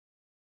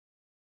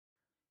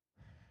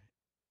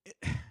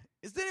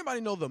Does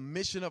anybody know the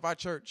mission of our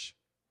church?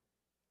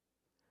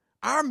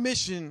 Our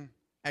mission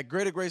at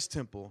Greater Grace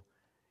Temple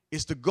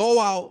is to go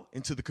out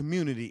into the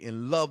community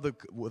and love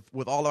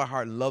with all our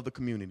heart and love the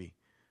community.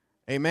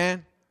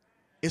 Amen?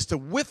 It's to,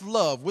 with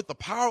love, with the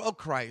power of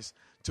Christ,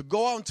 to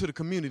go out into the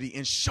community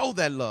and show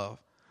that love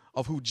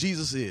of who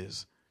Jesus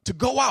is. To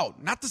go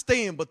out, not to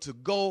stay in, but to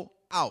go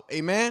out.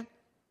 Amen?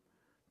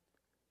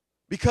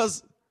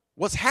 Because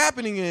what's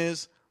happening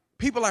is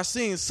people are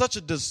seeing such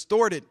a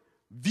distorted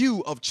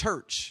view of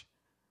church,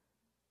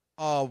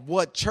 of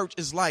what church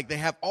is like. They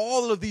have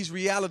all of these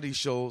reality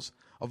shows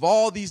of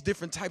all these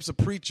different types of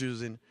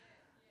preachers, and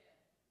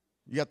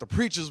you got the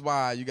Preachers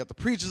Y, you got the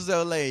Preachers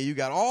LA, you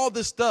got all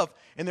this stuff,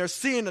 and they're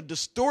seeing a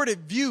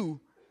distorted view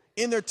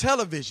in their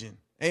television.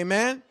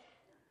 Amen?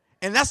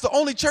 And that's the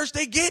only church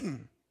they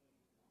getting.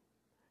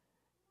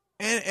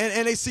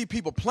 And they see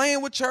people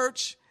playing with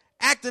church,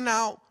 acting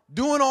out,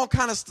 doing all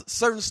kind of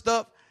certain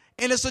stuff,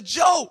 and it's a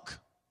joke.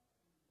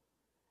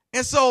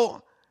 And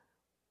so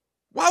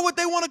why would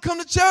they want to come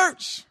to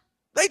church?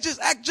 They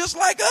just act just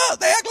like us.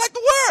 They act like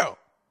the world.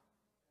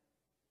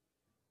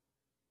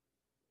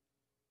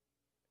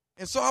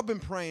 And so I've been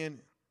praying,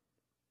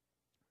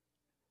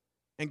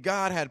 and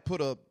God had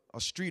put a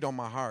street on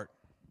my heart.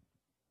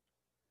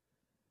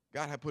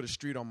 God had put a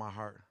street on my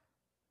heart.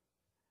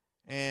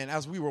 And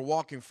as we were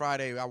walking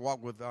Friday, I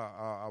walked with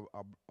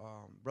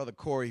Brother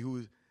Corey,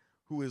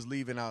 who is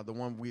leaving out, the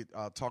one we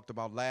talked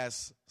about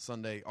last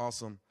Sunday.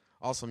 Awesome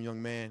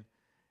young man.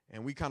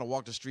 And we kind of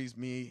walked the streets,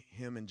 me,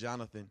 him, and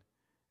Jonathan,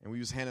 and we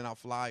was handing out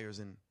flyers.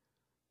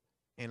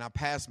 And I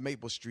passed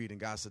Maple Street, and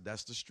God said,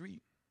 "That's the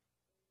street.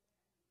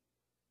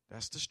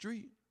 That's the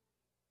street."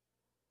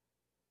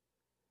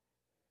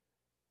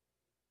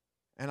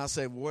 And I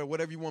said,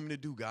 "Whatever you want me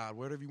to do, God,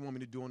 whatever you want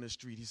me to do on this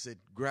street." He said,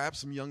 "Grab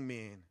some young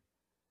men,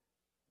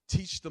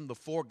 teach them the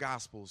 4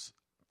 Gospels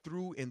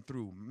through and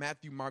through,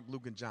 Matthew, Mark,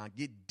 Luke, and John.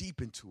 Get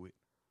deep into it.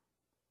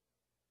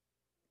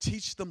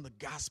 Teach them the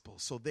gospel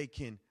so they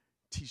can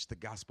teach the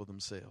gospel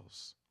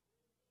themselves.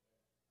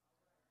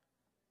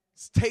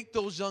 Take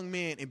those young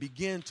men and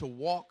begin to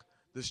walk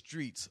the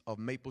streets of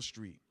Maple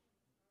Street."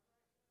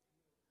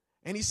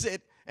 And he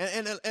said,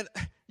 and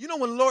you know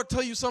when the Lord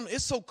tell you something,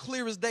 it's so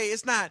clear as day.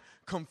 It's not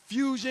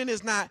confusion.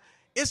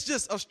 It's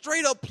just a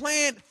straight up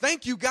plan.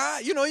 Thank you,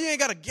 God. You know, you ain't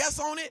got to guess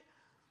on it.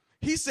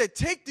 He said,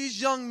 take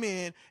these young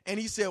men, and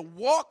he said,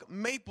 walk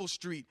Maple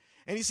Street.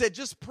 And he said,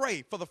 just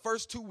pray for the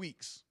first 2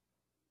 weeks.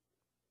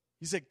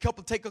 He said,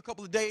 take a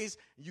couple of days,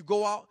 you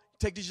go out,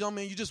 take these young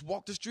men, you just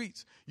walk the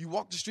streets. You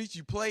walk the streets,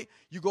 you play,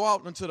 you go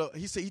out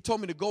he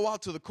told me to go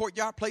out to the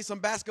courtyard, play some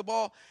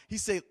basketball. He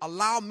said,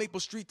 allow Maple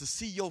Street to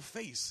see your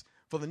face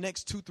for the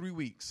next 2-3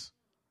 weeks.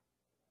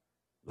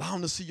 Allow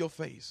them to see your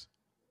face.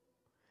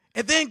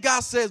 And then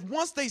God says,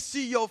 once they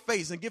see your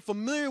face and get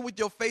familiar with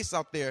your face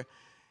out there,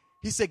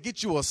 he said,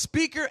 get you a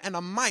speaker and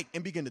a mic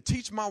and begin to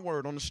teach my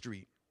word on the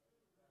street.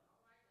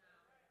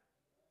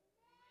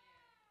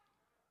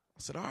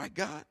 I said, all right,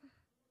 God.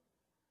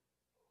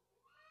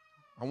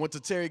 I went to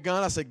Terry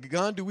Gunn. I said,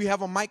 Gunn, do we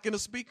have a mic and a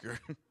speaker?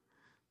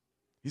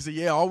 He said,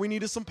 yeah, all we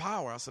need is some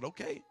power. I said,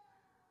 okay.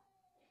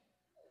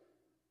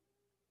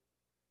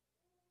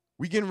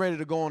 We getting ready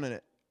to go on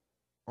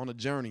a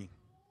journey.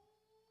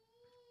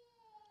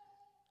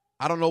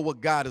 I don't know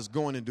what God is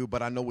going to do,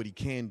 but I know what he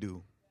can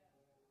do.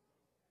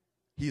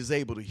 He is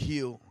able to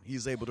heal. He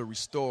is able to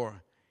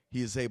restore.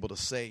 He is able to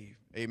save.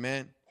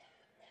 Amen.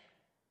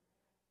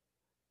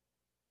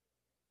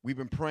 We've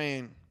been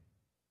praying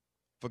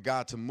for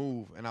God to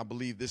move, and I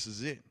believe this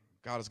is it.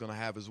 God is going to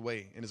have his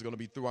way, and it's going to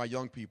be through our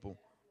young people.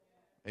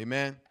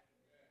 Amen.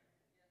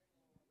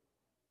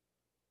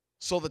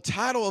 So the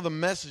title of the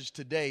message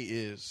today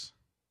is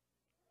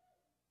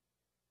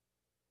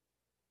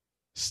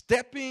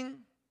Stepping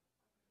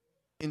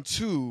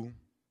into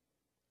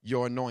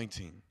Your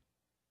Anointing.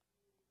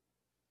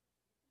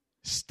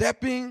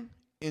 Stepping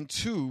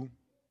into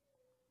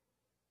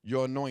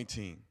your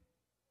anointing.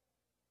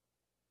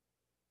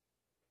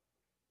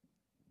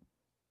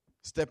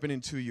 Stepping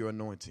into your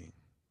anointing.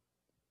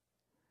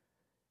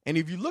 And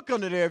if you look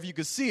under there, if you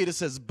can see it, it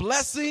says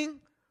blessing,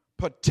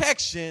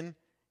 protection,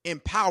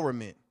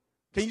 empowerment.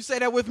 Can you say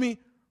that with me?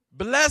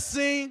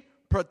 Blessing,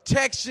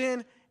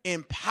 protection,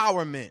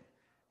 empowerment.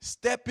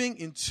 Stepping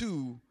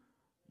into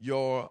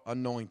your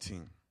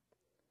anointing.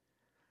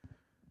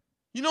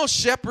 You know,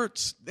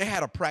 shepherds, they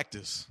had a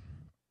practice.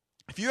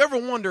 If you ever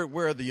wondered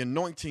where the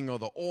anointing or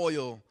the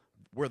oil,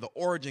 where the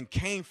origin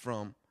came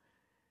from,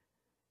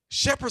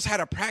 shepherds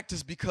had a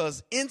practice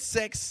because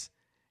insects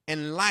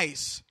and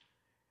lice,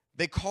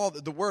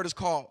 the word is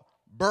called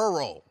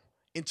burrow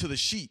into the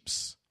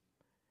sheeps.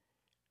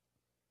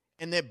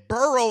 And they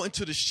burrow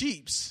into the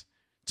sheeps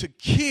to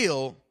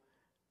kill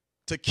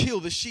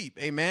the sheep.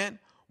 Amen.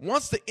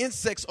 Once the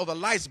insects or the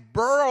lice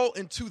burrow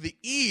into the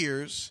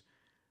ears,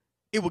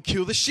 it will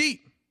kill the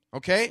sheep.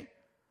 Okay?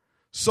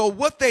 So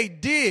what they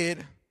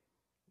did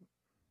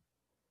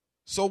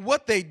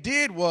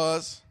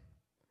was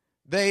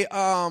they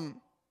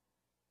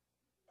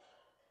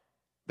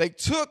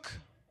took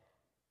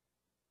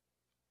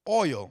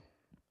oil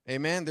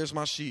Amen. There's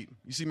my sheep.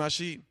 You see my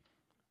sheep?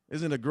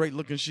 Isn't it a great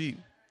looking sheep?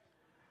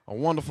 A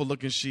wonderful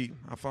looking sheep.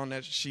 I found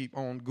that sheep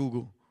on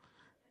Google.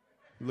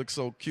 It looks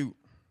so cute.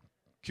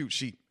 Cute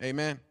sheep.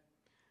 Amen.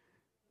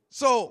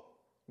 So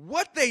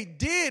what they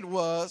did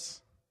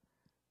was,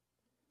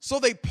 so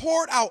they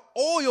poured out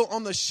oil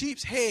on the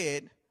sheep's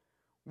head,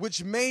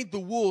 which made the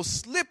wool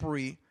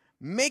slippery,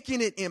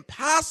 making it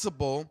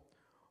impossible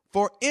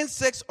for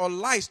insects or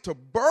lice to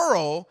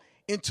burrow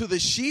into the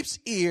sheep's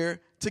ear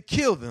to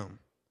kill them.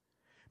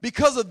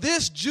 Because of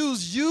this,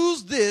 Jews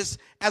use this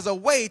as a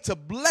way to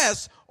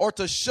bless or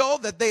to show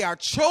that they are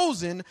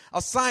chosen,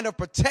 a sign of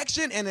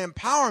protection and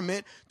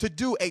empowerment to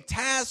do a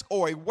task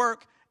or a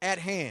work at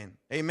hand.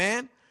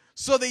 Amen.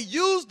 So they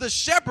use the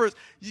shepherds.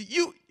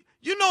 You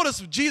notice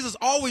Jesus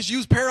always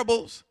used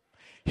parables.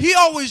 He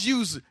always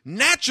used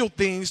natural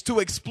things to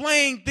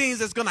explain things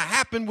that's going to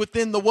happen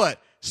within the what?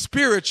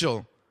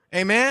 Spiritual.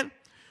 Amen.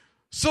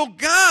 So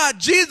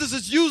Jesus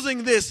is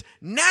using this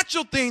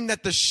natural thing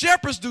that the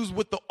shepherds do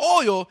with the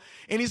oil,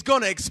 and he's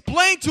going to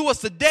explain to us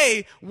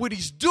today what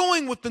he's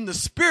doing within the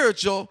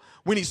spiritual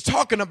when he's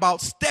talking about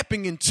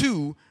stepping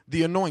into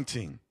the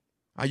anointing.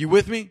 Are you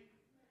with me?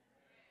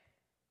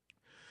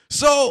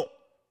 So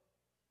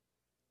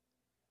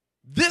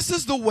this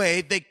is the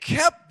way they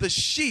kept the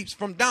sheep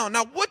from down.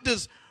 Now, what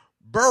does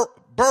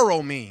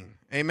burrow mean?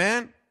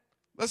 Amen.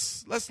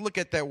 Let's look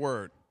at that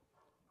word.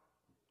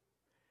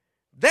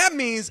 That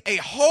means a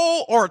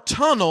hole or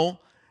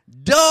tunnel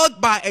dug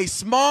by a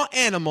small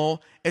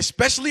animal,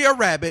 especially a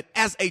rabbit,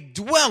 as a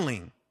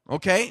dwelling,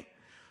 okay?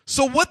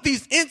 So what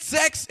these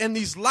insects and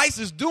these lice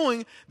is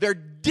doing, they're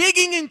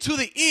digging into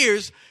the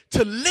ears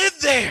to live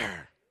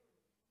there.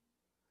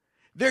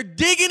 They're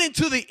digging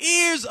into the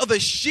ears of the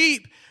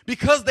sheep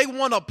because they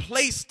want a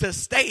place to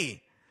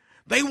stay.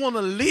 They want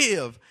to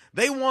live.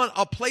 They want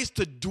a place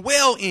to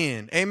dwell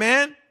in,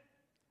 amen?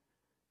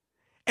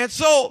 And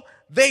so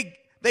they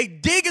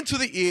dig into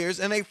the ears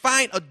and they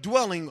find a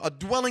dwelling. A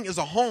dwelling is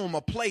a home,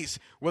 a place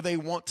where they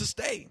want to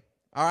stay.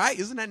 All right?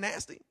 Isn't that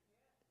nasty?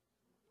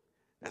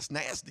 That's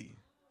nasty.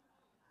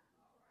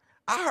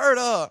 I heard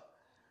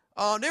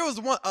there was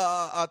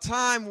a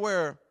time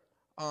where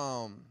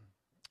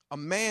a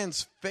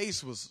man's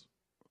face was,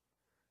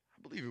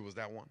 I believe it was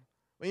that one.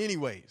 But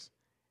anyways,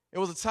 it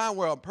was a time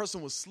where a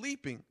person was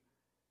sleeping,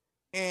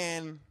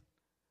 and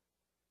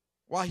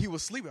while he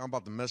was sleeping, I'm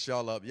about to mess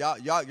y'all up. Y'all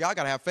got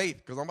to have faith,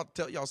 because I'm about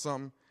to tell y'all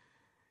something.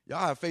 Y'all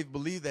have faith,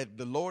 believe that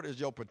the Lord is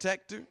your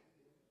protector,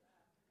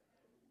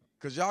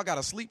 because y'all got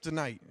to sleep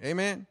tonight.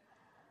 Amen.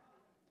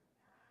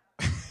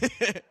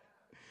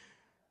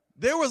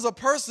 There was a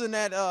person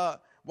that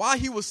while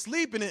he was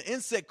sleeping, an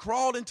insect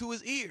crawled into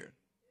his ear.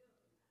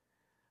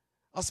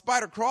 A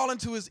spider crawled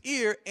into his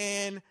ear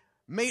and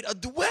made a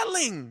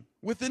dwelling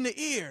within the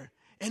ear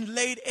and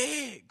laid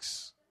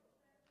eggs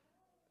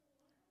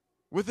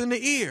within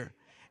the ear.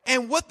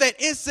 And what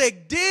that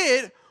insect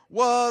did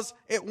was,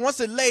 once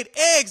it laid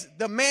eggs,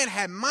 the man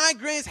had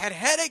migraines, had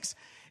headaches,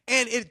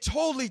 and it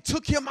totally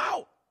took him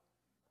out.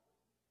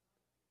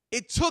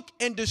 It took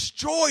and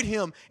destroyed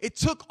him. It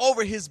took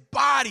over his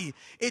body.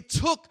 It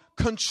took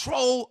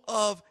control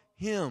of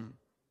him.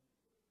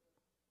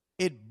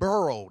 It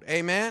burrowed.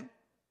 Amen.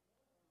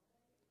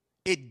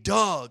 It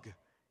dug.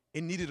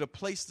 It needed a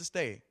place to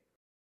stay.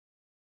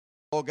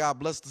 Oh, God,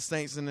 bless the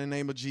saints in the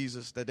name of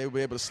Jesus, that they will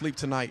be able to sleep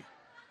tonight.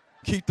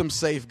 Keep them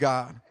safe,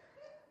 God.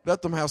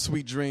 Let them have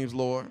sweet dreams,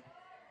 Lord.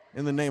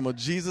 In the name of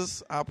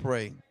Jesus, I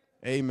pray.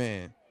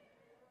 Amen.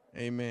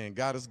 Amen.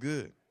 God is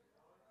good.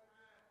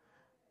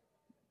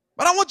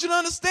 But I want you to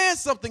understand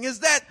something, is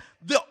that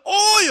the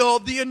oil,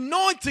 the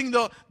anointing,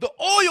 the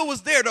oil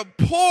was there to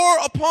pour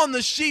upon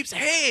the sheep's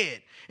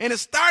head. And it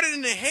started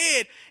in the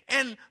head,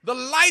 and the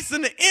lice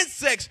and the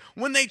insects,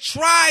 when they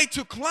tried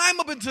to climb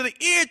up into the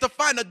ear to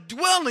find a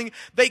dwelling,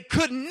 they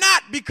could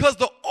not, because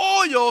the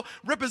oil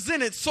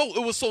represented,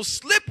 it was so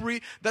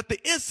slippery that the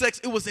insects,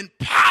 it was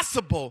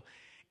impossible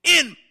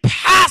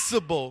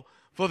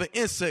for the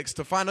insects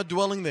to find a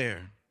dwelling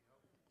there.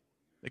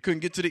 They couldn't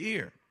get to the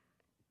ear.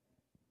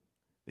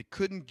 They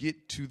couldn't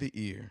get to the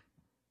ear.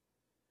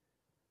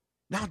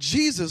 Now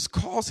Jesus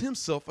calls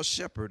himself a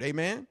shepherd.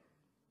 Amen.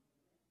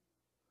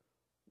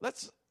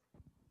 Let's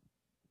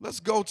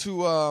go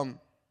to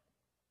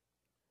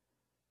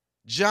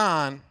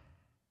John.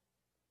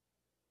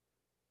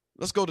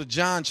 Let's go to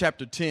John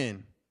chapter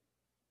 10.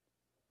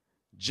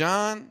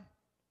 John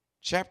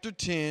chapter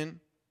 10.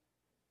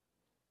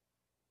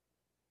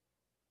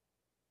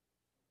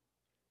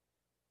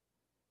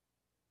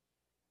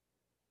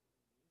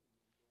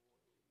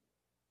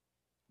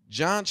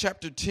 John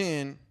chapter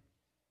 10.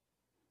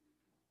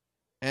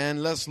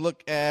 And let's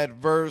look at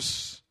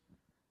verse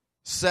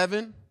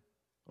 7.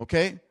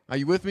 Okay, are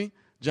you with me?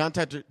 John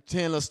chapter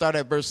 10, let's start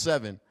at verse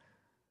 7.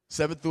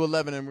 7 through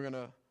 11, and we're going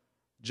to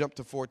jump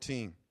to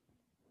 14.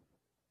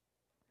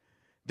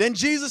 Then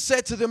Jesus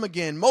said to them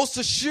again, most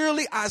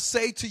assuredly I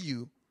say to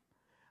you,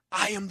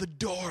 I am the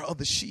door of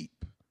the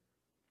sheep.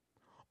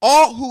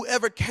 All who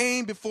ever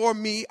came before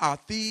me are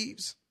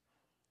thieves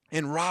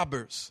and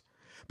robbers,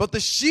 but the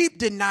sheep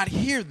did not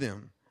hear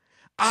them.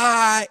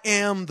 I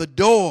am the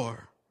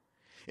door.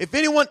 If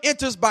anyone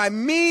enters by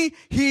me,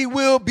 he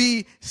will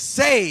be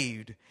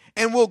saved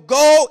and will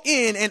go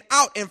in and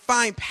out and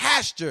find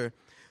pasture.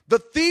 The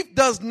thief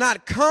does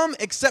not come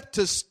except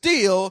to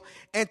steal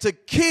and to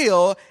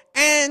kill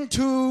and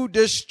to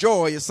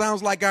destroy. It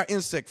sounds like our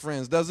insect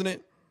friends, doesn't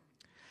it?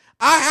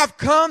 I have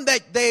come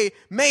that they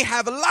may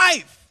have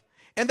life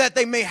and that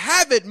they may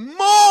have it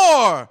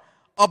more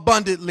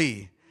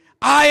abundantly.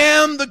 I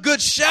am the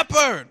good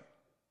shepherd.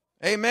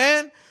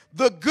 Amen.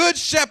 The good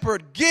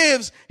shepherd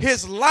gives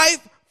his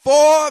life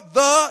for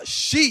the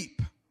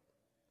sheep.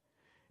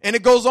 And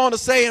it goes on to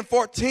say in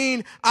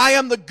 14, I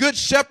am the good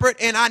shepherd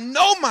and I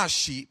know my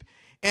sheep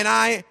and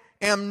I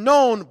am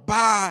known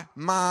by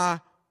my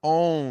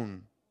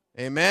own.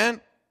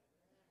 Amen.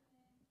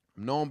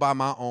 I'm known by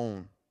my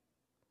own.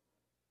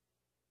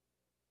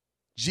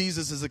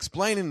 Jesus is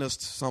explaining us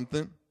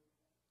something.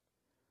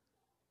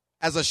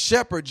 As a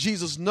shepherd,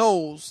 Jesus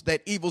knows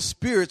that evil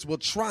spirits will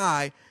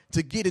try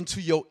to get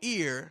into your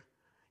ear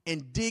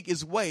and dig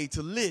his way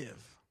to live.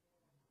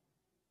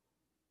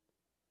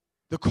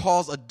 To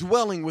cause a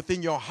dwelling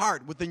within your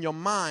heart, within your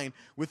mind,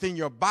 within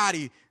your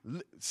body,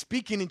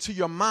 speaking into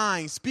your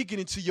mind, speaking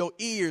into your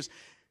ears.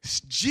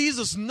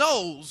 Jesus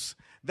knows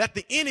that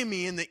the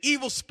enemy and the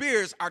evil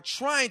spirits are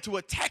trying to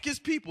attack his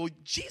people.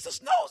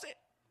 Jesus knows it.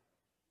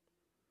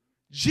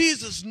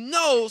 Jesus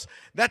knows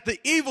that the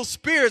evil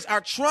spirits are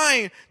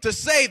trying to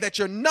say that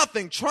you're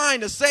nothing,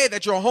 trying to say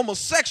that you're a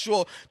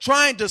homosexual,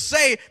 trying to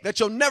say that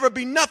you'll never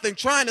be nothing,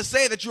 trying to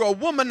say that you're a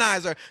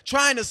womanizer,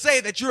 trying to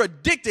say that you're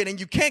addicted and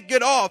you can't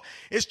get off.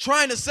 It's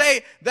trying to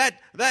say that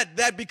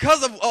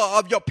because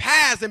of your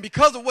past and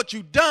because of what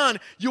you've done,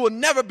 you will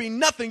never be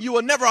nothing. You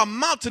will never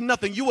amount to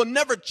nothing. You will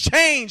never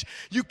change.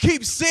 You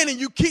keep sinning.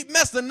 You keep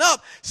messing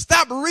up.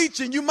 Stop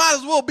reaching. You might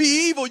as well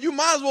be evil. You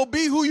might as well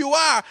be who you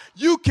are.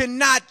 You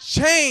cannot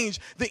change.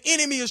 The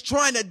enemy is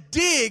trying to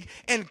dig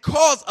and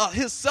cause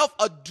himself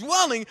a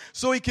dwelling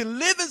so he can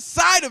live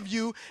inside of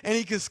you and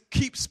he can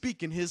keep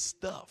speaking his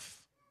stuff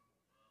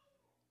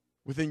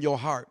within your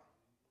heart,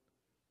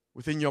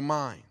 within your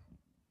mind.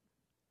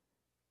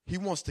 He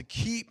wants to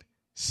keep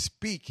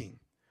speaking.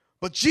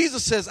 But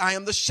Jesus says, I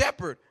am the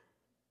shepherd.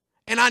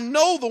 And I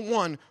know the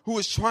one who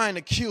is trying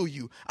to kill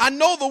you. I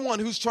know the one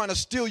who's trying to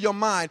steal your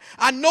mind.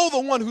 I know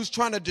the one who's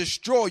trying to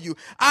destroy you.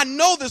 I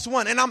know this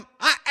one. And I'm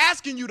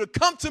asking you to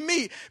come to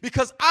me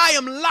because I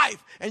am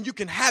life and you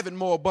can have it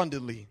more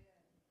abundantly.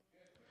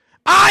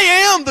 I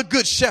am the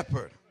good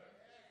shepherd.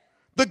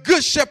 The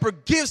good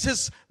shepherd gives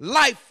his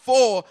life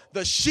for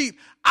the sheep.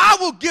 I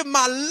will give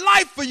my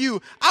life for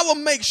you. I will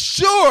make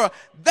sure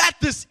that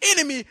this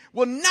enemy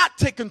will not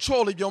take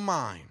control of your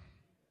mind.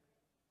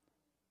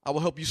 I will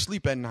help you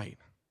sleep at night.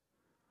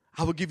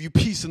 I will give you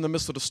peace in the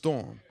midst of the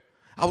storm.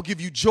 I will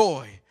give you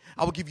joy.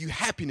 I will give you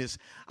happiness.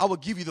 I will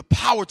give you the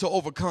power to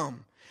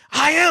overcome.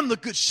 I am the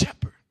good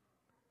shepherd.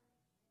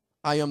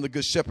 I am the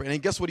good shepherd.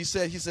 And guess what he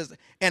said? He says,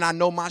 and I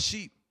know my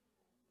sheep.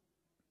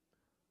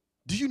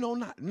 Do you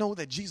not know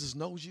that Jesus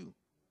knows you?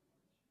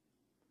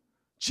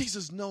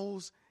 Jesus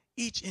knows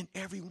each and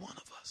every one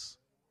of us.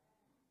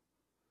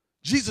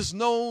 Jesus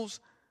knows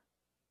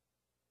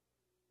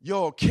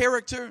your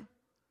character.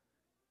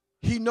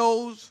 He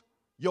knows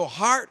your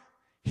heart.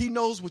 He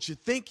knows what you're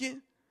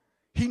thinking.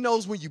 He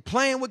knows when you're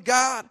playing with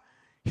God.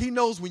 He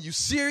knows when you're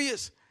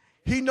serious.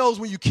 He knows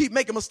when you keep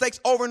making mistakes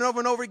over and over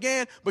and over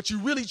again, but you're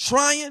really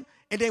trying.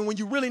 And then when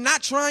you're really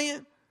not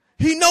trying,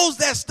 he knows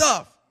that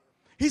stuff.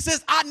 He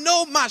says, I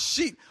know my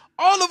sheep.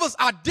 All of us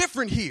are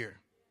different here.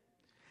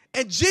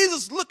 And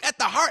Jesus looked at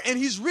the heart and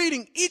he's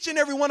reading each and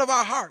every one of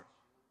our heart.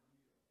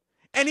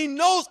 And he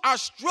knows our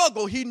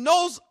struggle. He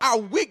knows our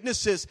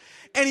weaknesses.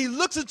 And he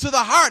looks into the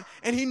heart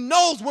and he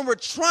knows when we're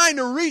trying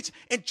to reach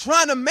and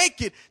trying to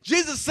make it.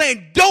 Jesus is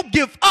saying, don't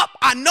give up.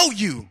 I know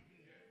you.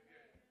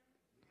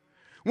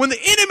 When the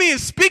enemy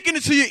is speaking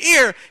into your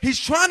ear, he's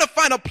trying to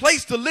find a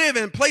place to live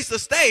and a place to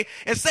stay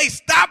and say,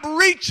 stop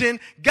reaching.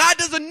 God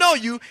doesn't know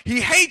you.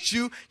 He hates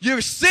you.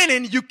 You're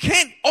sinning. You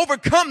can't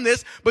overcome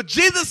this. But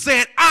Jesus is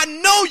saying, I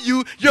know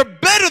you. You're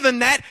better than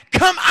that.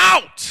 Come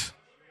out.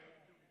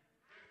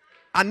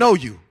 I know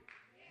you.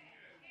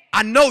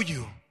 I know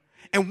you.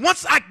 And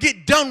once I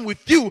get done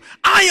with you,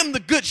 I am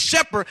the good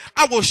shepherd.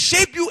 I will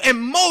shape you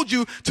and mold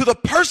you to the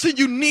person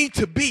you need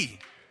to be.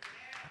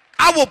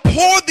 I will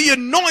pour the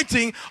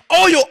anointing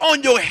oil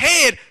on your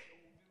head.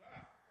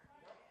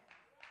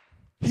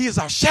 He is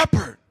our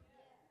shepherd.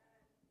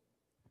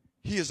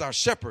 He is our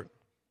shepherd.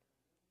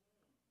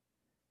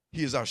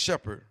 He is our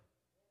shepherd.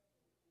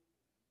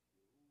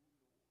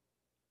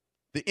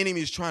 The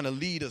enemy is trying to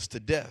lead us to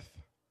death.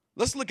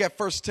 Let's look at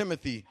 1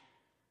 Timothy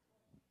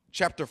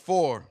chapter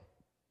 4,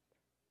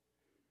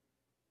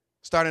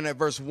 starting at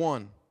verse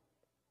 1.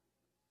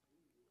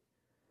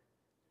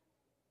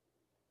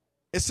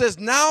 It says,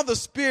 now the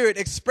Spirit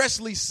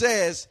expressly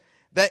says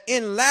that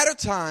in latter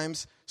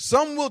times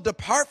some will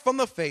depart from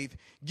the faith,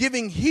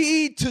 giving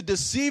heed to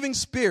deceiving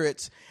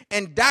spirits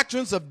and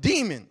doctrines of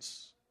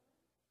demons.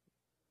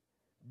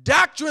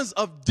 Doctrines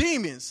of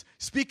demons,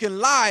 speaking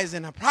lies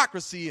and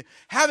hypocrisy,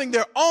 having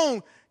their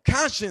own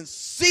conscience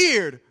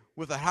seared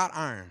with a hot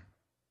iron.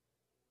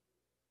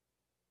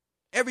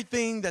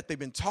 Everything that they've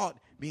been taught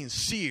being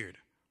seared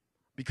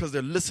because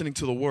they're listening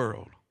to the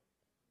world.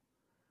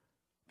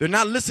 They're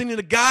not listening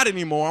to God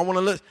anymore.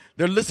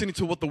 They're listening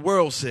to what the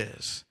world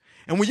says.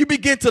 And when you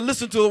begin to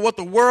listen to what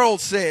the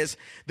world says,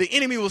 the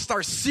enemy will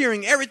start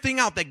searing everything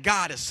out that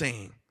God is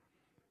saying.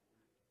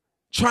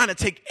 Trying to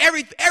take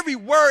every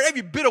word,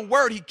 every bit of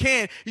word he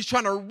can. He's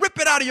trying to rip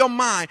it out of your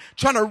mind,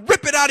 trying to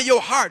rip it out of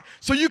your heart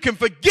so you can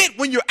forget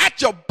when you're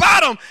at your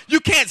bottom. You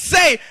can't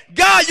say,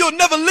 God, you'll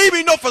never leave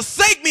me nor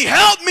forsake me.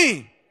 Help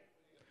me.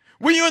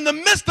 When you're in the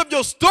midst of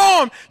your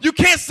storm, you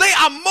can't say,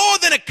 I'm more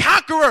than a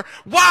conqueror.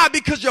 Why?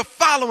 Because you're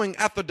following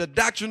after the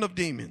doctrine of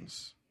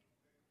demons.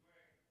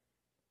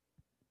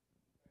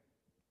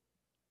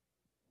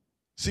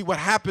 See, what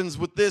happens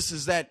with this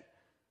is that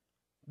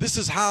this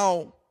is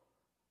how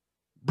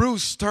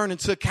Bruce turned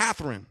into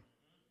Caitlin.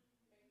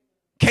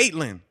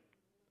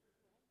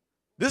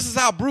 This is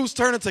how Bruce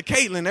turned into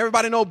Caitlin.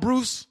 Everybody know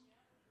Bruce?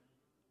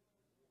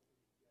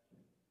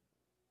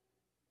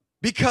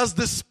 Because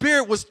the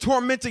spirit was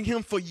tormenting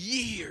him for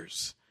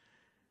years.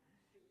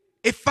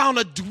 It found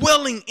a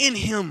dwelling in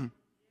him.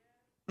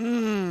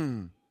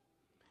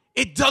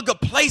 It dug a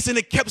place and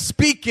it kept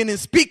speaking and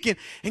speaking.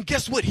 And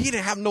guess what? He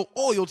didn't have no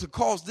oil to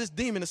cause this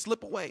demon to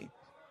slip away.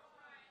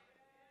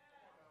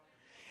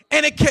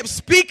 And it kept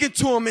speaking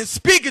to him and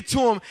speaking to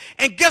him.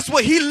 And guess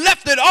what? He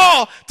left it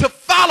all to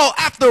follow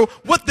after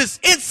what this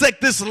insect,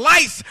 this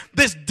lice,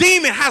 this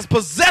demon has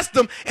possessed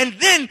him. And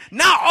then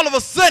now all of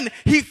a sudden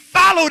he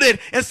followed it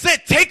and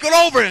said, take it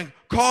over and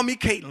call me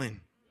Caitlin.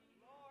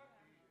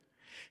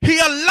 He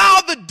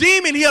allowed the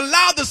demon, he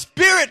allowed the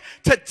spirit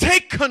to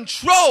take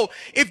control.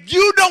 If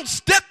you don't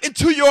step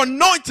into your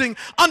anointing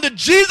under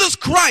Jesus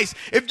Christ,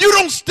 if you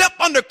don't step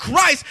under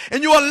Christ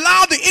and you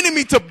allow the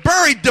enemy to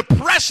bury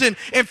depression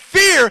and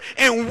fear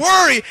and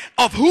worry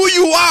of who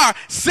you are,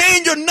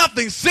 saying you're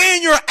nothing,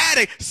 saying you're an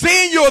addict,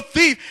 saying you're a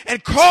thief,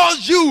 and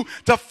cause you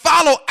to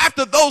follow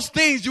after those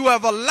things, you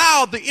have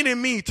allowed the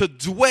enemy to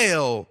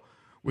dwell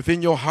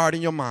within your heart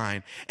and your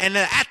mind. And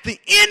at the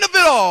end of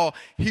it all,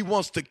 he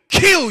wants to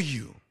kill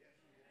you.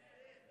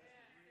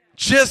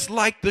 Just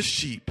like the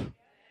sheep.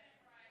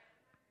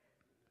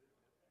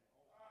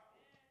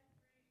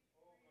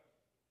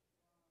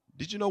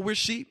 Did you know we're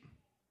sheep?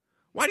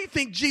 Why do you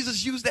think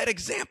Jesus used that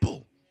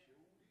example?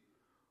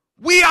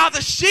 We are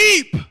the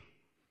sheep.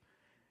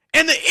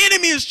 And the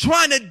enemy is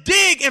trying to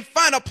dig and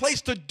find a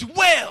place to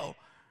dwell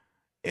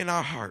in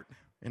our heart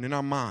and in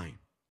our mind.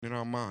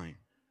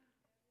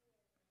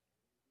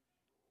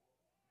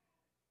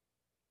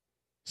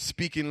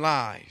 Speaking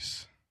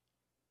lies.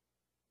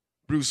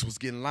 Bruce was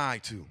getting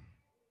lied to.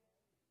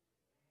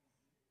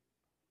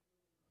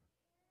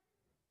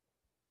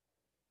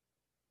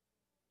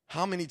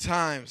 How many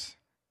times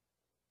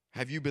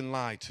have you been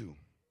lied to?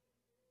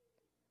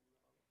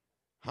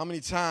 How many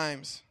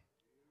times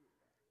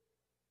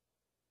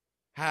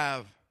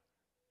have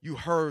you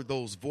heard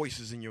those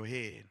voices in your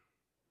head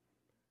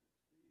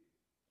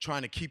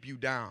trying to keep you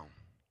down,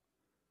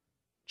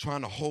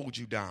 trying to hold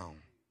you down?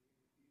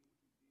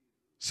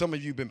 Some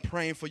of you have been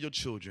praying for your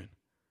children,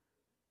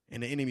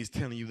 and the enemy is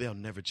telling you they'll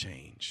never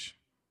change.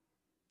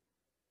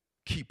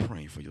 Keep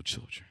praying for your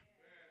children.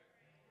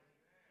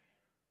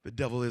 The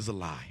devil is a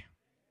lie.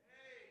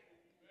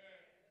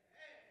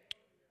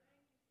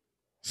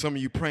 Some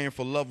of you praying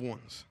for loved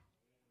ones.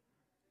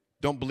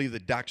 Don't believe the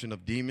doctrine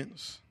of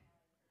demons.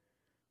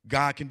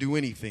 God can do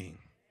anything.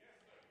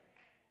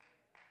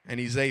 And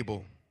he's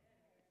able.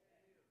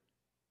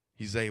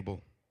 He's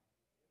able.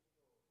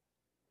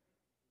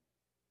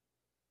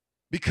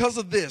 Because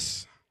of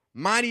this,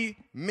 mighty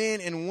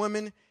men and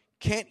women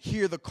can't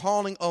hear the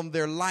calling of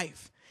their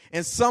life.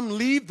 And some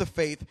leave the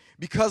faith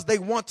because they're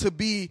not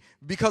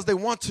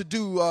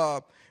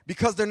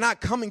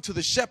coming to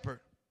the shepherd.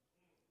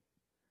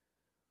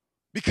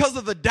 Because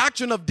of the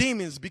doctrine of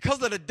demons,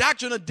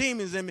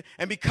 and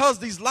because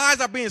these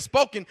lies are being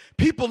spoken,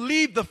 people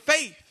leave the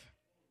faith.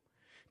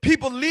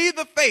 People leave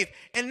the faith,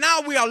 and now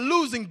we are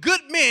losing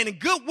good men and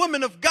good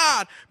women of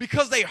God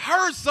because they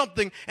heard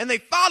something and they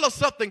follow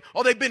something,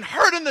 or they've been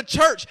hurt in the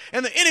church,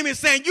 and the enemy is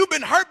saying, you've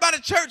been hurt by the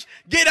church,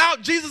 get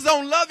out, Jesus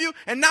don't love you,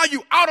 and now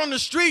you out on the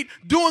street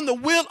doing the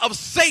will of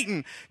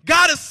Satan.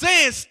 God is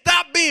saying,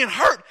 stop being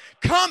hurt.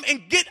 Come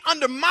and get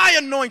under my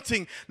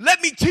anointing. Let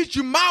me teach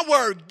you my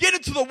word. Get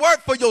into the word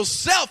for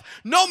yourself.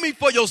 Know me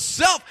for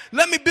yourself.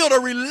 Let me build a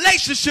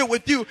relationship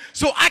with you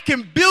so I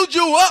can build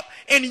you up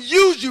and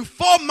use you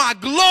for my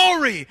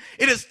glory.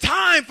 It is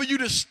time for you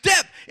to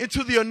step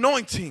into the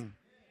anointing.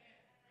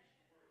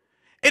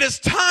 It is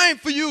time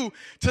for you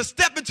to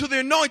step into the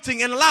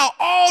anointing and allow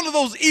all of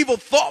those evil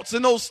thoughts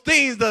and those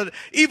things, the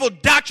evil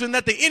doctrine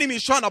that the enemy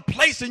is trying to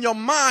place in your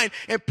mind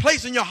and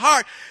place in your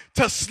heart,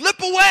 to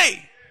slip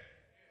away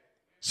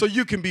so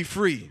you can be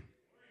free.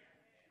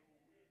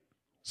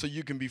 So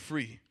you can be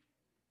free.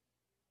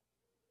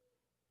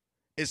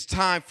 It's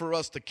time for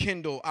us to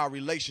kindle our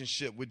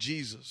relationship with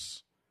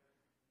Jesus.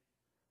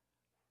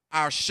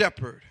 our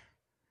shepherd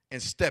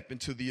and step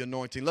into the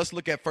anointing. Let's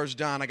look at 1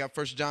 John. I got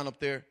 1 John up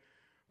there.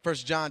 1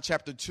 John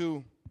chapter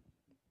 2,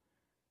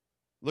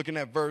 looking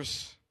at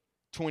verse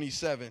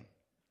 27.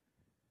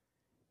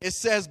 It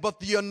says, but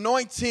the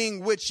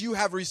anointing which you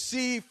have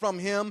received from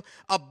him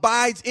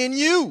abides in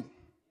you.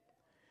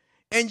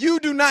 And you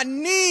do not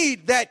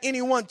need that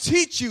anyone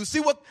teach you. See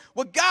what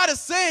God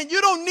is saying,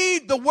 you don't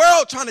need the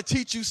world trying to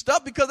teach you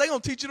stuff because they're going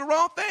to teach you the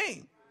wrong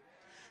thing.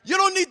 You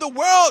don't need the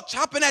world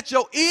chopping at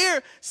your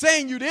ear,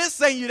 saying you this,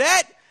 saying you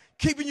that,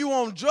 keeping you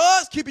on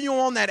drugs, keeping you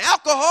on that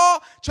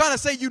alcohol, trying to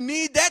say you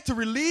need that to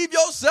relieve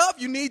yourself.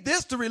 You need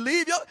this to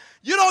relieve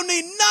you don't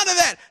need none of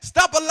that.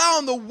 Stop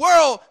allowing the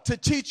world to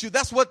teach you.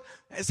 That's what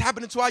is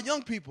happening to our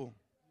young people.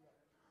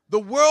 The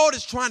world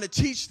is trying to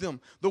teach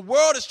them. The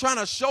world is trying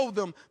to show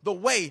them the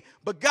way.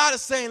 But God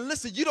is saying,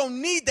 listen, you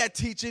don't need that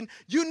teaching.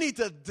 You need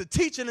to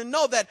teach and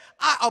know that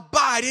I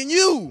abide in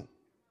you.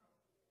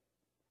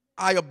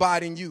 I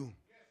abide in you.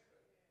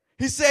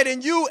 He said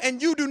in you, and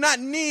you do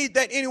not need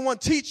that anyone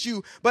teach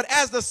you, but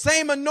as the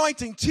same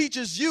anointing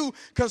teaches you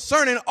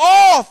concerning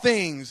all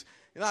things.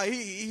 You know,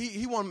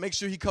 he want to make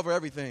sure he cover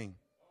everything.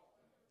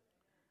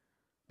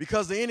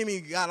 Because the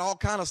enemy got all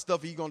kind of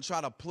stuff he's going to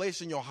try to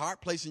place in your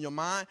heart, place in your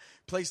mind,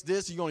 place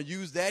this. He's going to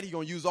use that. He's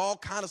going to use all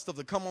kind of stuff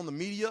to come on the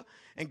media.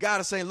 And God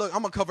is saying, look,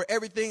 I'm going to cover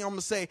everything. I'm going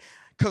to say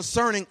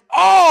concerning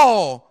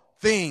all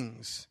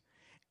things.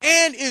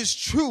 And is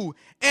true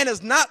and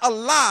is not a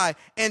lie,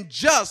 and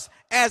just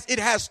as it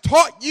has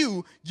taught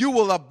you, you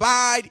will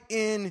abide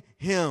in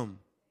him.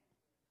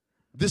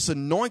 This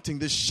anointing,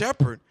 this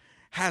shepherd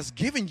has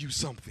given you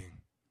something.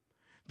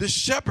 This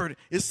shepherd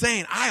is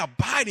saying, I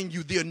abide in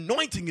you. The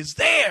anointing is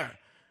there.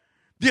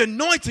 The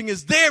anointing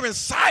is there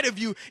inside of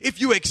you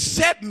if you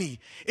accept me,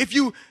 if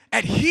you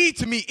adhere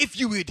to me, if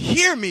you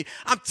adhere me.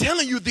 I'm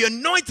telling you, the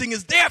anointing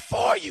is there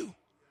for you.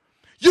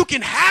 You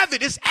can have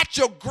it. It's at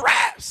your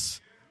grasp.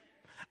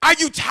 Are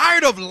you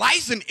tired of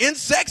lice and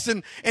insects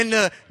and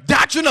the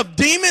doctrine of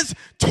demons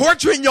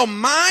torturing your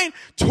mind,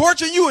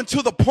 torturing you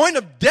until the point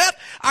of death?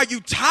 Are you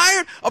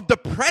tired of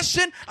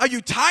depression? Are you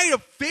tired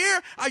of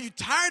fear? Are you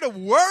tired of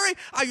worry?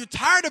 Are you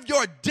tired of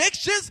your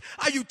addictions?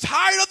 Are you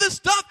tired of this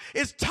stuff?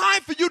 It's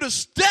time for you to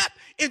step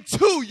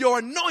into your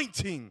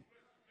anointing.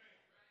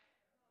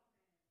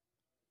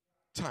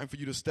 Time for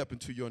you to step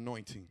into your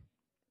anointing.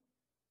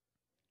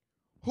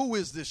 Who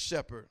is this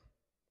shepherd?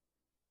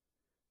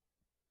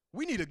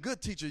 We need a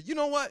good teacher. You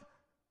know what?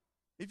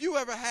 If you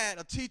ever had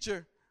a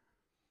teacher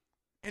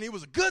and he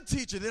was a good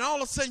teacher, then all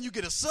of a sudden you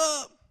get a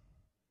sub.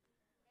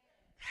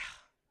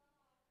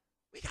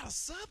 We got a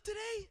sub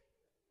today?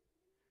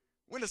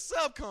 When the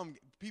sub comes,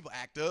 people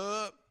act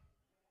up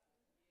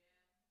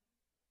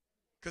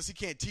because he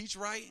can't teach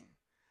right.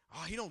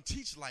 Oh, he don't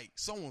teach like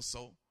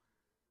so-and-so.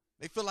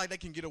 They feel like they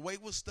can get away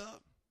with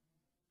stuff.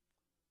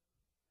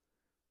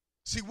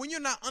 See, when you're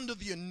not under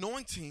the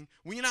anointing,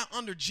 when you're not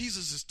under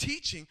Jesus'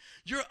 teaching,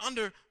 you're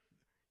under,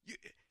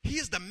 he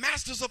is the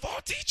masters of all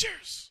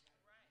teachers.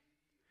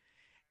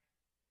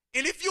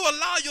 And if you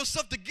allow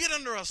yourself to get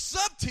under a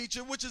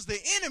sub-teacher, which is the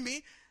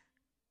enemy,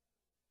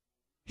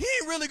 he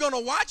ain't really going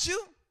to watch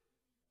you.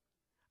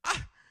 I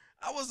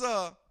was,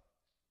 I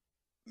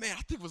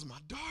think it was my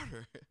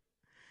daughter.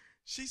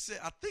 She said,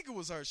 I think it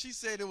was her. She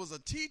said it was a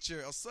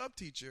teacher, a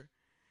sub-teacher,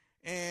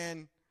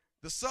 and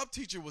the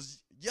sub-teacher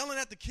was yelling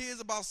at the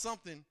kids about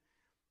something,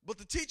 but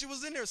the teacher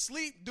was in there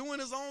asleep, doing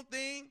his own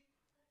thing,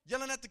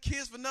 yelling at the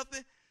kids for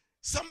nothing.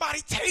 Somebody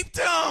taped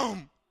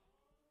him.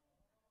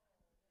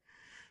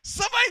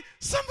 Somebody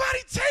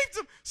taped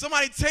him.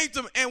 Somebody taped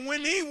him, and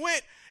when he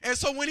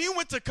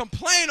went to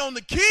complain on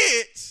the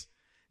kids,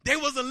 they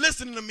wasn't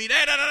listening to me.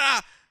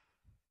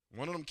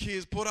 One of them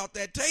kids pulled out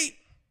that tape.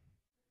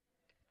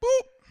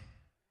 Boop.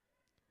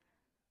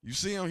 You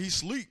see him, he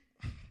sleep.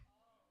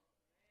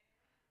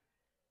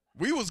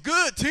 We was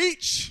good,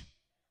 teach.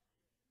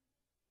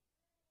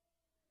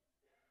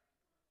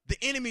 The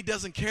enemy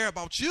doesn't care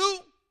about you.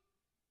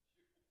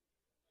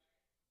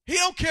 He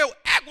don't care.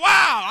 Act wild.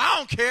 I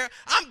don't care.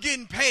 I'm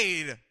getting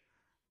paid.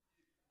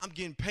 I'm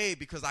getting paid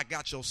because I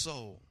got your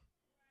soul.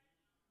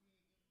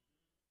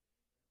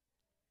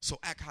 So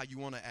act how you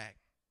want to act.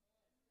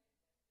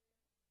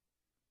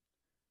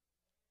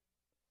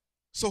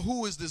 So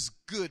who is this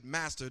good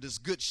master, this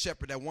good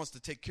shepherd that wants to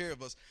take care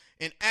of us?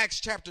 In Acts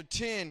chapter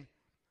 10,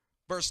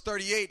 verse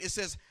 38, it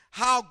says,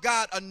 how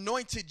God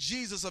anointed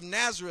Jesus of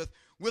Nazareth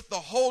with the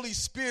Holy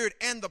Spirit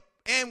and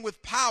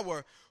with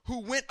power,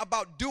 who went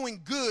about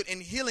doing good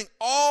and healing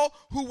all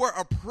who were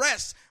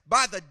oppressed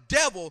by the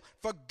devil,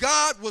 for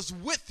God was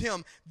with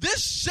him.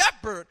 This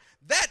shepherd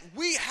that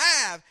we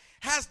have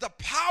has the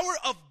power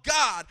of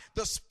God,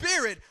 the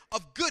spirit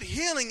of good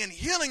healing and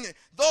healing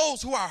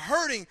those who are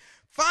hurting,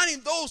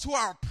 finding those who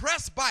are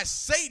oppressed by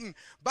Satan,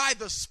 by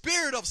the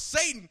spirit of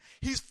Satan.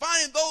 He's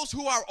finding those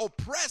who are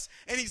oppressed,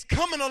 and he's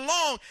coming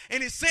along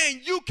and he's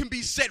saying, you can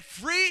be set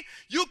free.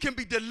 You can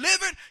be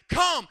delivered.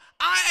 Come,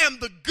 I am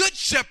the good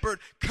shepherd.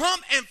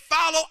 Come and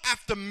follow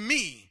after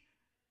me.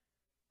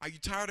 Are you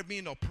tired of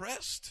being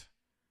oppressed?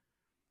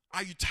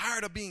 Are you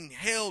tired of being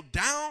held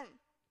down?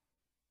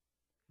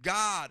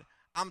 God,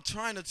 I'm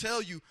trying to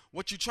tell you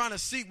what you're trying to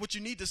see, what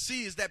you need to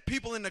see is that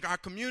people in our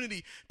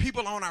community,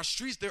 people on our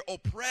streets, they're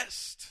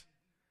oppressed.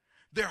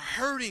 They're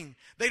hurting.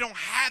 They don't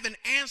have an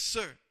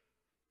answer.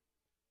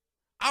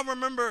 I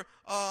remember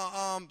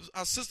our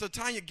sister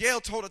Tanya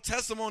Gale told a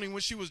testimony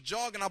when she was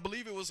jogging. I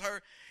believe it was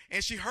her.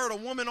 And she heard a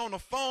woman on the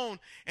phone.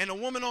 And the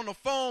woman on the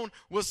phone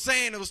was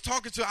saying, it was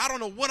talking to her, I don't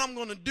know what I'm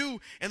going to do.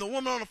 And the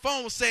woman on the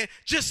phone was saying,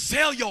 just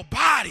sell your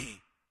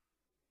body.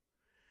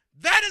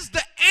 That is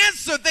the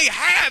answer they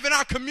have in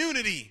our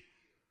community.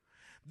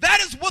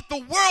 That is what the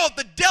world,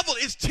 the devil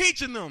is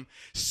teaching them.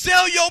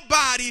 Sell your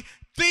body.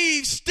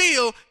 Thieves,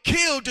 steal,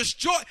 kill,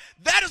 destroy.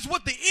 That is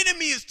what the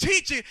enemy is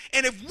teaching.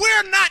 And if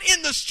we're not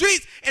in the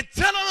streets and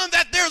telling them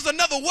that there's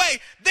another way,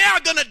 they are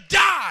going to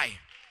die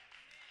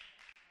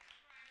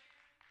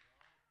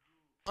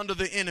under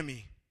the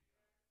enemy.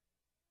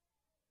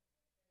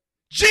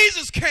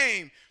 Jesus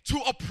came to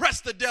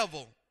oppress the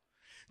devil.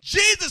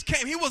 Jesus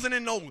came. He wasn't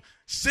in no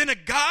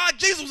synagogue.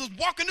 Jesus was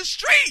walking the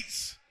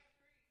streets.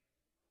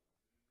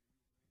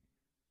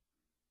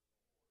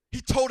 He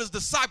told his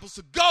disciples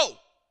to go.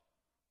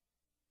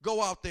 Go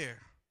out there.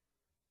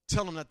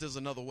 Tell them that there's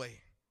another way.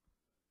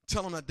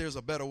 Tell them that there's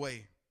a better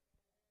way.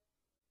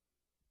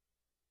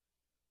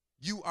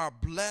 You are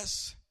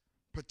blessed,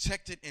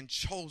 protected, and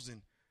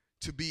chosen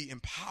to be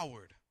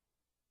empowered.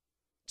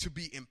 To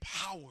be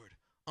empowered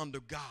under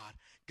God.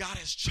 God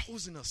has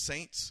chosen us,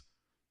 saints,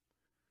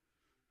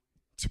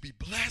 to be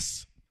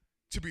blessed,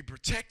 to be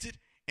protected,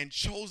 and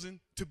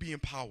chosen to be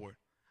empowered.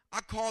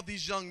 I call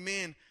these young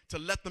men to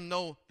let them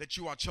know that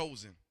you are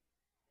chosen.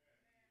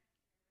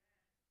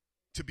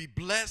 To be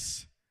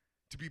blessed,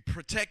 to be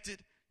protected,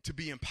 to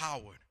be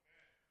empowered.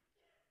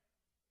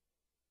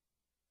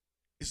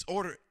 It's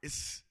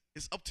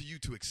up to you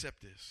to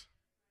accept this.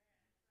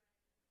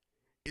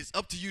 It's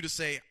up to you to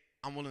say,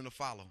 I'm willing to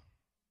follow.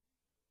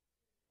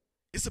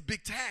 It's a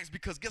big task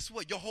because guess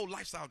what? Your whole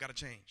lifestyle got to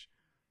change.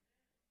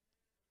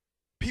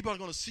 People are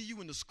going to see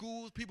you in the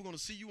schools. People are going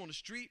to see you on the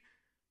street.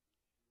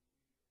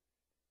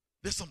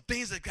 There's some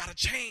things that got to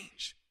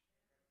change.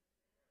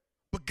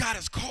 But God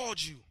has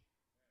called you.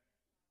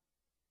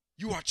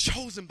 You are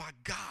chosen by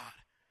God.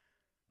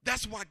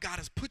 That's why God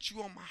has put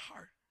you on my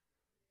heart.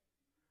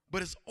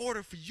 But it's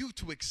order for you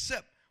to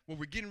accept what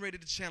we're getting ready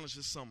to challenge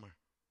this summer.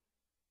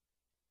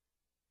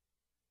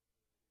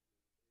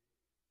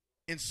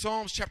 In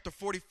Psalms chapter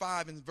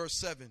 45 and verse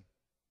 7,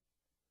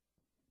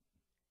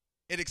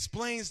 it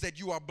explains that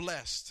you are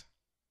blessed.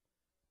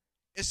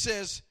 It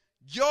says,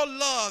 you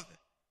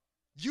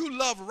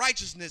love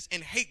righteousness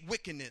and hate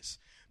wickedness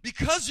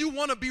because you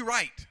want to be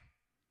right.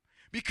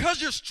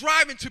 Because you're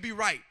striving to be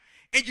right.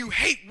 And you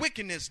hate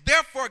wickedness.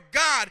 Therefore,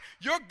 God,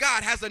 your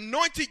God, has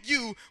anointed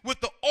you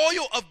with the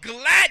oil of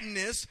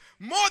gladness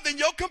more than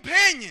your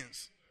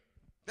companions.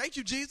 Thank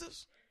you,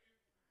 Jesus.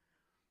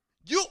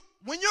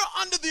 When you're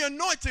under the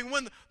anointing,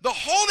 when the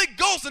Holy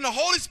Ghost and the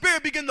Holy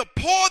Spirit begin to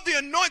pour the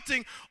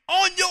anointing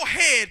on your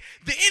head,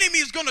 the enemy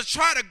is going to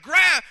try to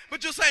grab,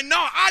 but you'll say, no,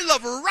 I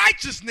love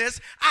righteousness.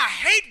 I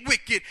hate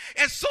wicked.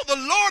 And so the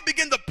Lord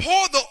begin to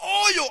pour the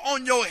oil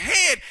on your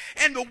head,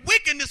 and the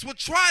wickedness will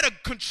try to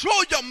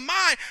control your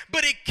mind,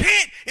 but it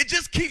can't. It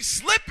just keeps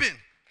slipping.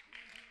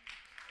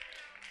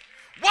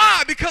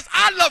 Why? Because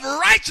I love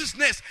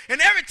righteousness.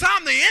 And every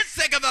time the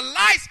insect or the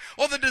lice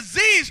or the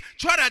disease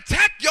try to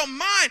attack your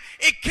mind,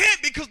 it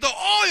can't because the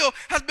oil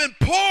has been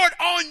poured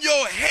on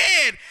your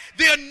head.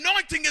 The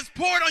anointing is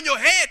poured on your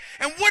head.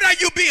 And what are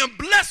you being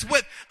blessed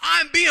with?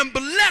 I'm being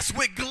blessed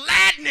with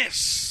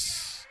gladness.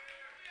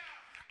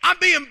 I'm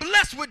being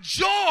blessed with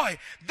joy.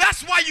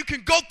 That's why you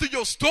can go through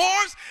your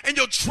storms and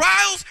your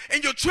trials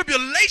and your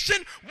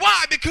tribulation.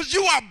 Why? Because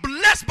you are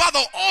blessed by the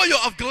oil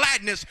of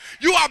gladness.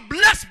 You are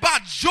blessed by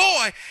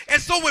joy.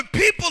 And so when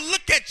people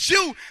look at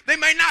you, they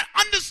may not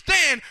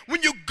understand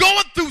when you're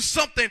going through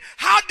something.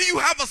 How do you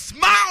have a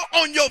smile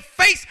on your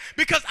face?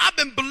 Because I've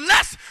been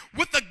blessed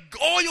with the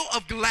oil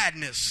of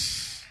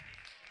gladness.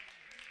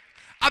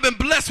 I've been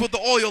blessed with the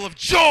oil of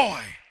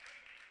joy.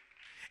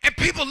 And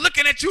people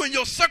looking at you in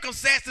your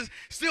circumstances,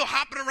 still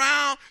hopping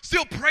around,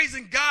 still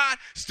praising God,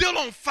 still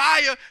on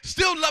fire,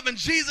 still loving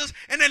Jesus,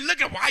 and then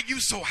looking, why are you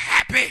so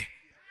happy?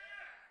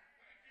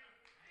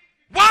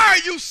 Why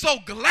are you so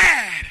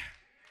glad?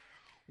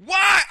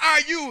 Why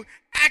are you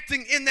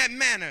acting in that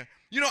manner?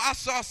 You know, I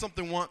saw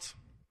something once.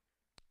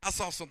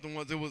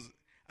 It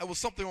was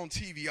something on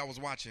TV I was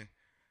watching.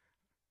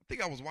 I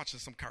think I was watching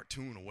some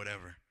cartoon or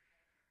whatever.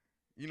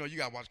 You know, you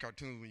got to watch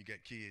cartoons when you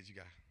get kids. You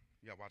got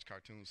to watch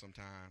cartoons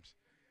sometimes.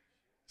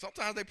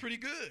 Sometimes they're pretty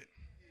good.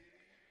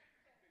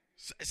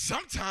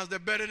 Sometimes they're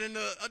better than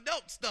the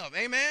adult stuff.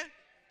 Amen?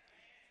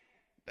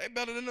 They're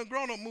better than the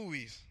grown-up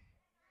movies.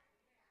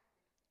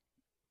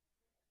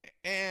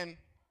 And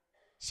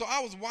so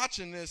I was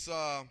watching this.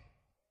 Now,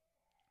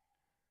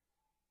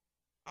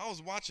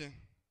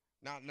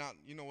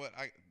 you know what?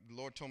 The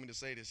Lord told me to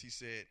say this. He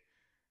said,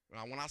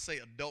 when I say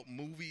adult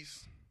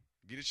movies,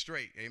 get it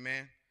straight.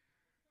 Amen?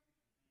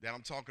 That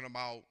I'm talking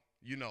about,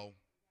 you know.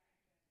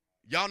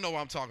 Y'all know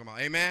what I'm talking about.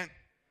 Amen?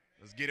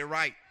 Let's get it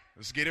right.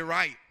 Let's get it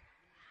right.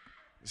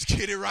 Let's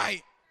get it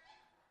right.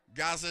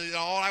 God said,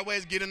 all I way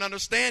is get an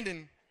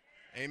understanding.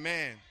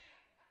 Amen.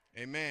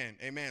 Amen.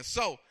 Amen.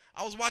 So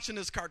I was watching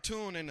this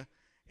cartoon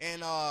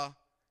and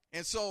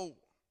so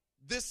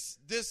this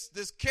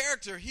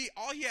character,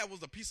 all he had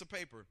was a piece of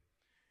paper.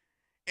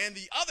 And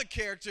the other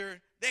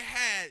character, they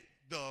had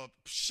the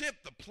ship,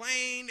 the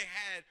plane, they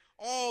had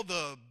all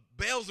the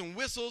bells and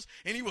whistles,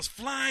 and he was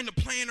flying the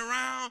plane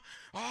around.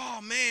 Oh,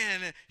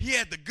 man, he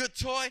had the good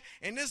toy,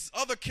 and this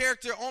other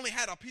character only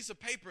had a piece of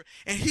paper,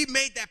 and he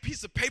made that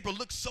piece of paper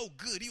look so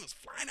good. He was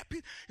flying that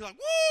piece. He's like,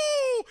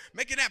 woo,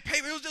 making that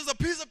paper. It was just a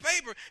piece of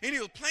paper, and he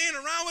was playing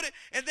around with it,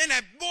 and then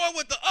that boy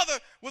with the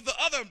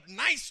other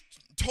nice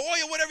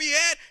toy or whatever he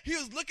had, he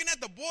was looking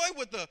at the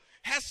boy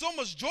had so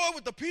much joy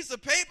with the piece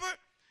of paper.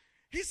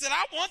 He said,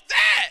 I want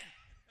that.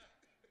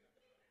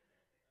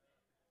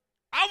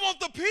 I want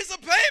the piece of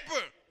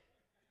paper.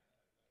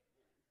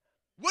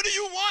 What do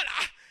you want?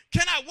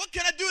 What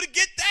can I do to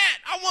get that?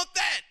 I want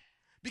that.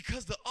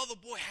 Because the other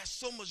boy has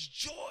so much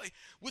joy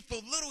with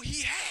the little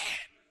he had.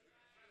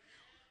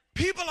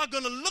 People are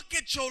going to look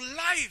at your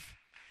life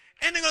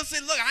and they're going to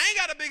say, look, I ain't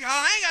got a big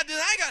house, I ain't got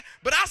this,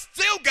 but I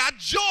still got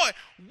joy.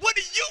 What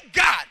do you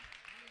got?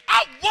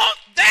 I want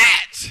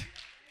that.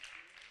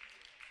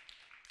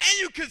 And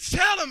you can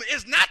tell them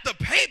it's not the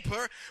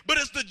paper, but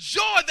it's the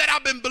joy that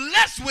I've been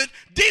blessed with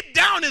deep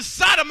down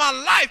inside of my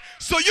life.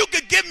 So you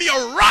could give me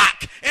a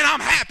rock and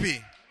I'm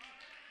happy.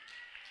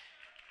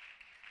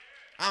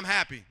 I'm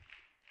happy.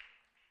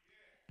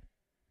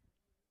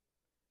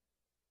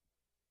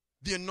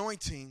 The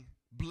anointing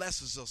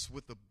blesses us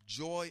with the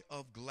joy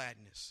of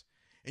gladness.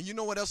 And you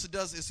know what else it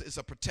does? It's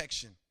a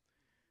protection.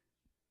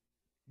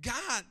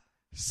 God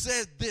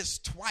said this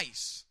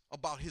twice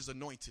about his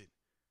anointed.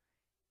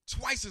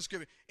 Twice in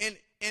scripture. In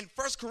 1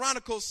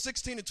 Chronicles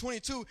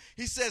 16:22,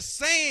 he says,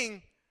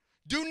 saying,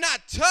 do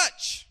not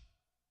touch.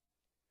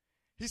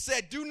 He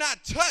said, do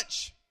not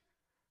touch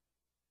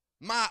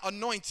my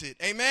anointed.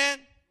 Amen.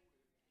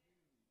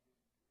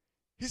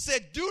 He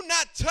said, do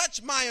not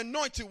touch my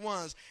anointed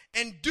ones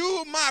and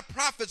do my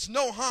prophets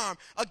no harm.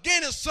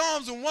 Again in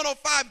Psalms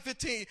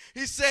 105:15,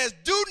 he says,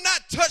 do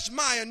not touch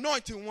my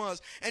anointed ones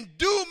and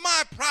do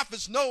my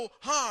prophets no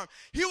harm.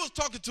 He was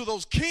talking to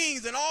those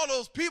kings and all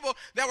those people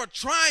that were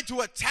trying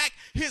to attack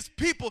his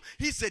people.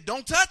 He said,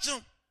 don't touch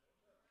them.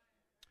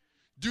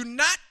 Do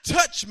not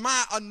touch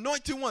my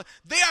anointed one.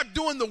 They are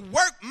doing the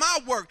work, my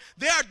work.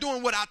 They are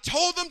doing what I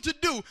told them to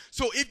do.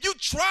 So if you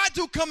try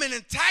to come in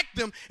and attack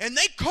them and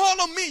they call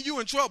on me, you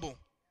in trouble.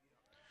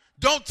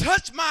 Don't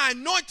touch my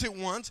anointed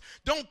ones.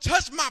 Don't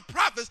touch my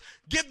prophets.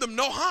 Give them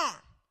no harm.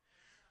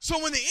 So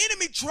when the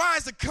enemy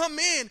tries to come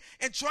in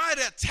and try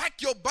to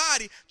attack your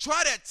body,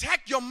 try to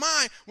attack your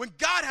mind, when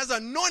God has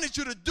anointed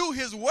you to do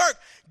his work,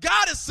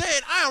 God is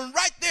saying, I am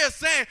right there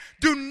saying,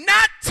 do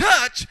not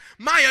touch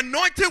my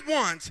anointed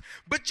ones.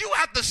 But you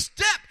have to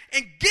step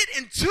and get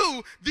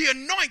into the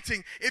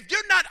anointing. If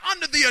you're not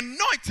under the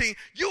anointing,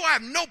 you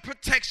have no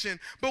protection.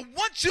 But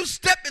once you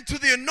step into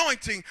the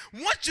anointing,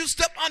 once you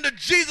step under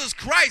Jesus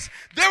Christ,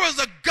 there is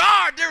a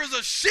guard, there is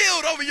a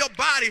shield over your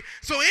body.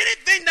 So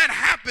anything that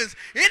happens,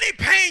 any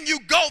pain you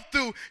go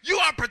through, you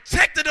are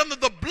protected under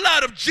the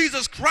blood of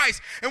Jesus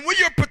Christ. And when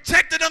you're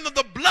protected under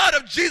the blood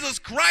of Jesus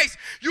Christ,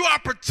 you are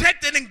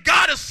protected. And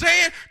God is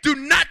saying, do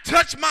not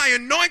touch my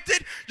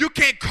anointed. You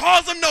can't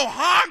cause them no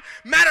harm.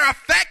 Matter of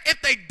fact, if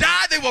they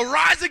die, they will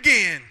rise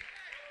again.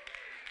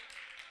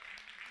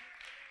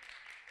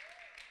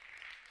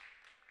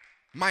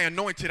 My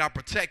anointed are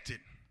protected.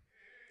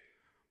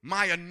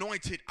 My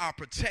anointed are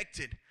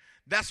protected.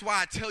 That's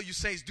why I tell you,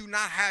 saints, do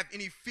not have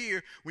any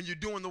fear when you're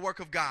doing the work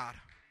of God.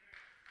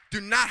 Do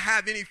not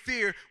have any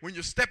fear when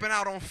you're stepping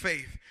out on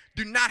faith.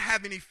 Do not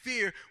have any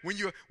fear when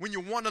you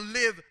want to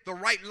live the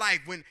right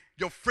life, when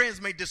your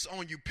friends may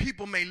disown you,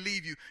 people may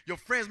leave you. Your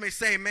friends may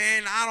say,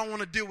 man, I don't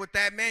want to deal with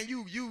that, man.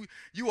 You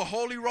a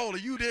holy roller,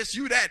 you this,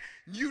 you that.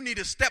 You need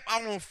to step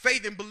out on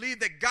faith and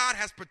believe that God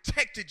has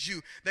protected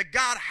you, that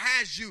God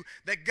has you,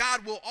 that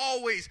God will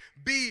always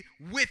be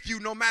with you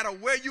no matter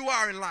where you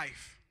are in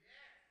life.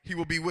 He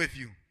will be with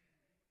you.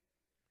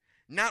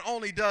 Not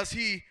only does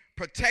he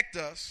protect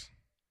us,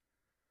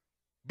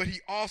 but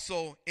he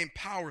also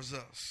empowers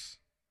us.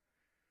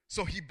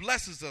 So he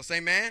blesses us,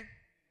 amen?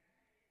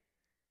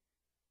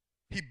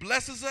 He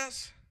blesses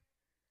us,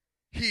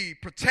 he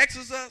protects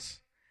us,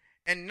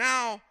 and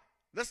now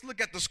let's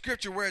look at the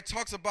scripture where it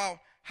talks about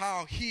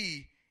how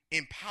he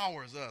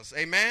empowers us,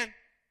 amen?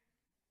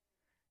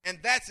 And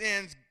that's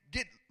in,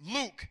 get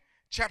Luke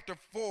chapter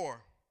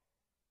 4.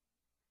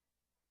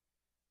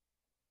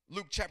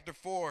 Luke chapter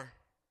 4,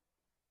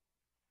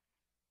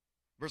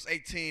 verse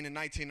 18 and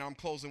 19, I'm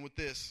closing with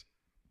this.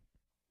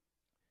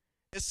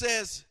 It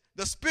says,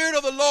 the Spirit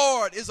of the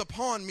Lord is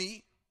upon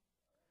me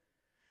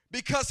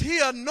because he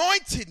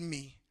anointed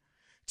me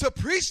to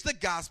preach the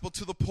gospel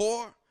to the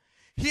poor.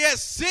 He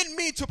has sent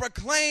me to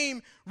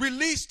proclaim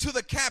release to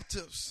the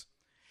captives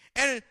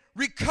and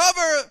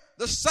recover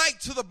the sight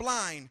to the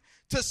blind,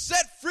 to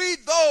set free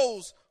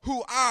those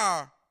who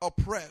are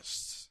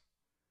oppressed.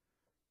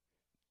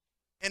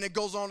 And it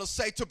goes on to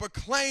say, to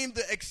proclaim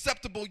the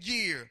acceptable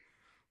year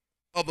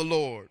of the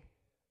Lord.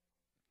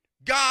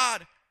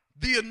 God,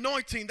 the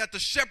anointing that the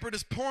shepherd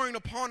is pouring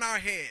upon our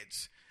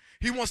heads,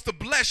 he wants to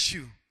bless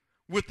you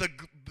with the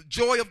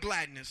joy of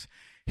gladness.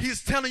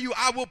 He's telling you,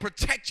 I will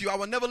protect you. I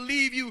will never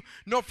leave you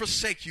nor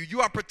forsake you.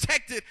 You are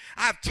protected.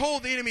 I have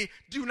told the enemy,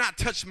 do not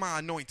touch my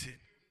anointed.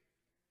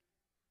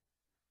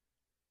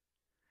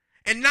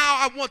 And now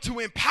I want to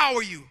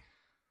empower you.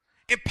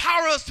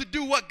 Empower us to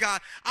do what,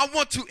 God? I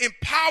want to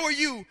empower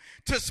you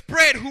to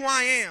spread who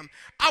I am.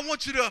 I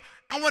want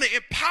to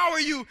empower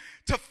you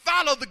to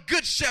follow the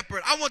good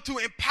shepherd. I want to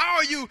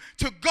empower you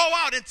to go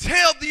out and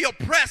tell the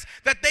oppressed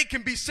that they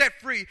can be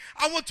set free.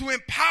 I want to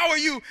empower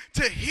you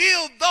to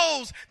heal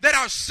those that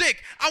are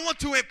sick. I want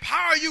to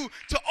empower you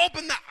to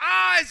open the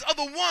eyes of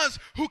the ones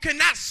who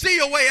cannot see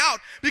a way out,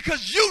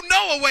 because you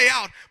know a way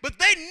out, but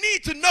they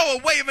need to know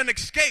a way of an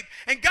escape.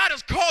 And God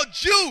has called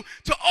you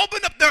to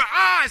open up their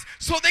eyes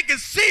so they can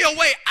see a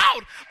way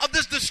out of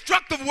this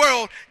destructive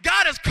world.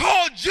 God has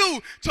called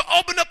you to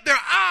open up their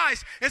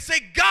eyes and say,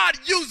 God,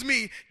 use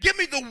me. Give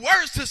me the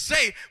words to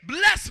say.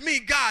 Bless me,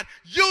 God.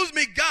 Use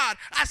me, God.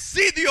 I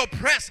see the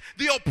oppressed.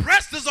 The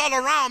oppressed is all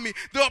around me.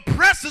 The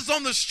oppressed is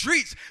on the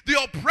streets.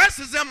 The oppressed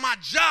is in my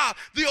job.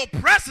 The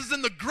oppressed is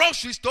in the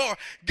grocery store.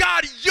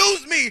 God,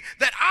 use me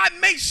that I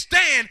may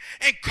stand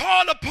and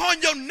call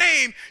upon your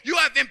name. You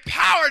have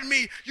empowered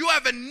me. You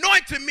have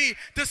anointed me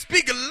to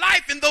speak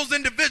life in those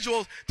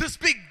individuals, to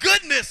speak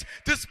goodness,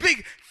 to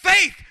speak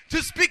faith,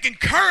 to speak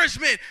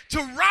encouragement, to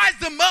rise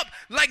them up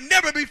like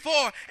never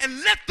before,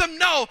 and let them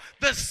know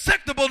the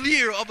acceptable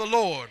year of the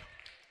Lord.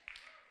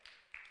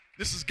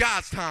 This is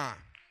God's time.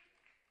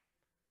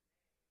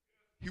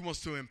 He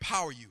wants to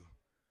empower you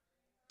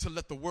to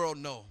let the world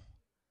know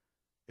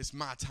it's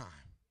my time.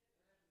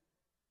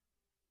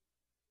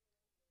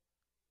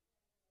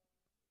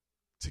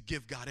 To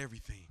give God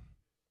everything.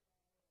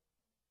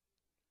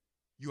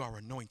 You are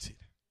anointed.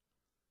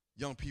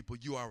 Young people,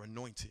 you are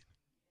anointed.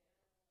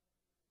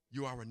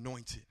 You are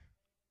anointed.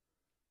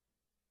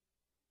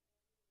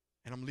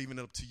 And I'm leaving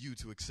it up to you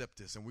to accept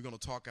this. And we're going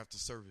to talk after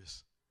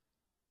service.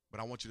 But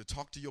I want you to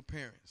talk to your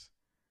parents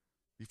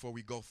before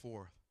we go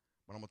forth.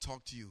 But I'm going to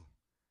talk to you.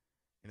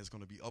 And it's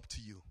going to be up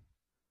to you.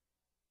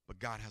 But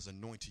God has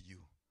anointed you.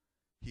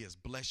 He has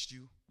blessed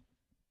you.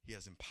 He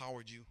has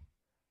empowered you.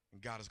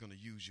 And God is going to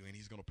use you. And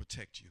he's going to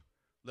protect you.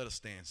 Let us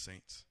stand,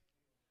 saints.